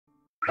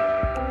県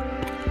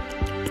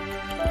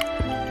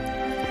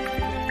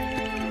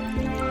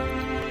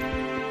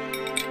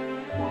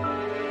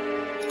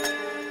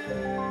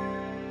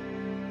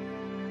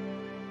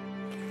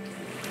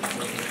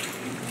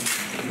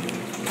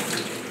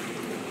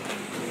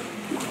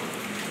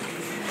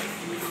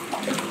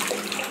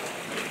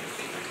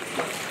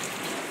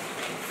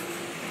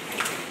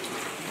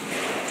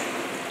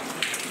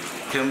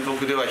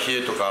北では冷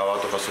えとか泡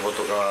とかそば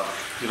とか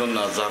いろん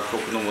な雑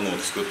穀のものを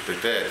作って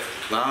て、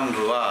南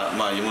部は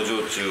芋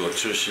焼酎を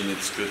中心に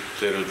作っ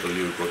てると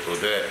いうこと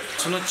で、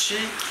その地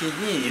域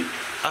に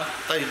合っ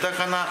た豊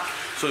かな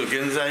そういう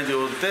原材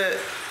料で、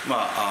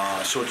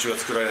焼酎が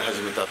作られ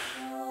始めた。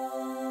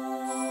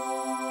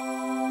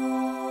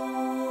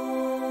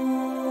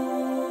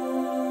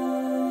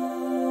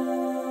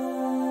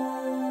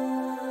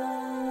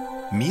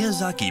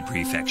Miyazaki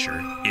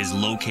Prefecture is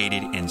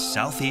located in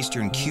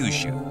southeastern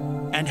Kyushu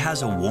and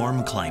has a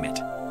warm climate.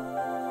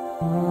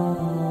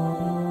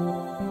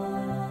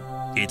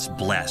 It's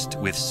blessed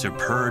with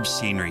superb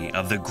scenery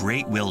of the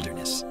great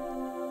wilderness.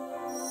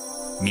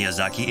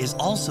 Miyazaki is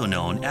also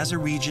known as a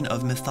region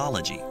of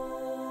mythology.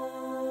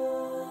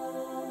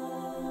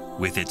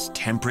 With its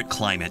temperate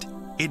climate,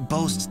 it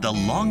boasts the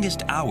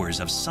longest hours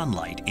of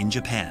sunlight in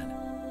Japan.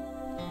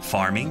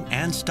 Farming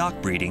and stock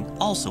breeding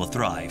also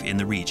thrive in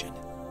the region.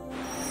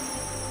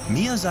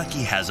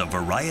 Miyazaki has a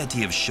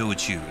variety of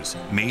shochus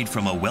made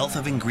from a wealth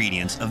of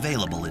ingredients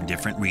available in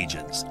different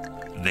regions.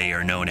 They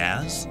are known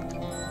as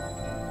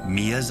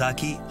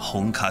Miyazaki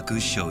Honkaku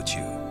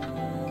Shochu.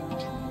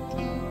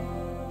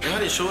 やは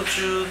り焼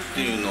酎っ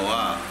ていうの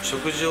は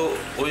食事を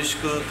美味し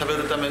く食べ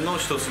るための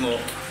一つの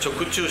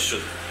直中酒。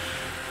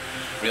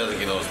宮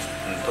崎の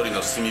鶏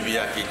の炭火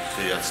焼きっ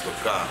ていうやつと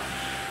か、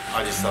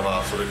アジサ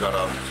バ、それか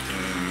ら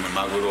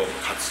マグロ、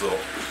カツオ、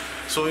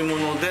そういうも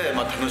ので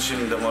楽し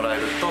んでもら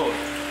えると、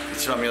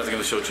一番宮崎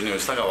の焼酎の良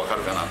さが分か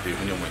るかなという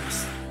ふうに思いま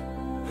す。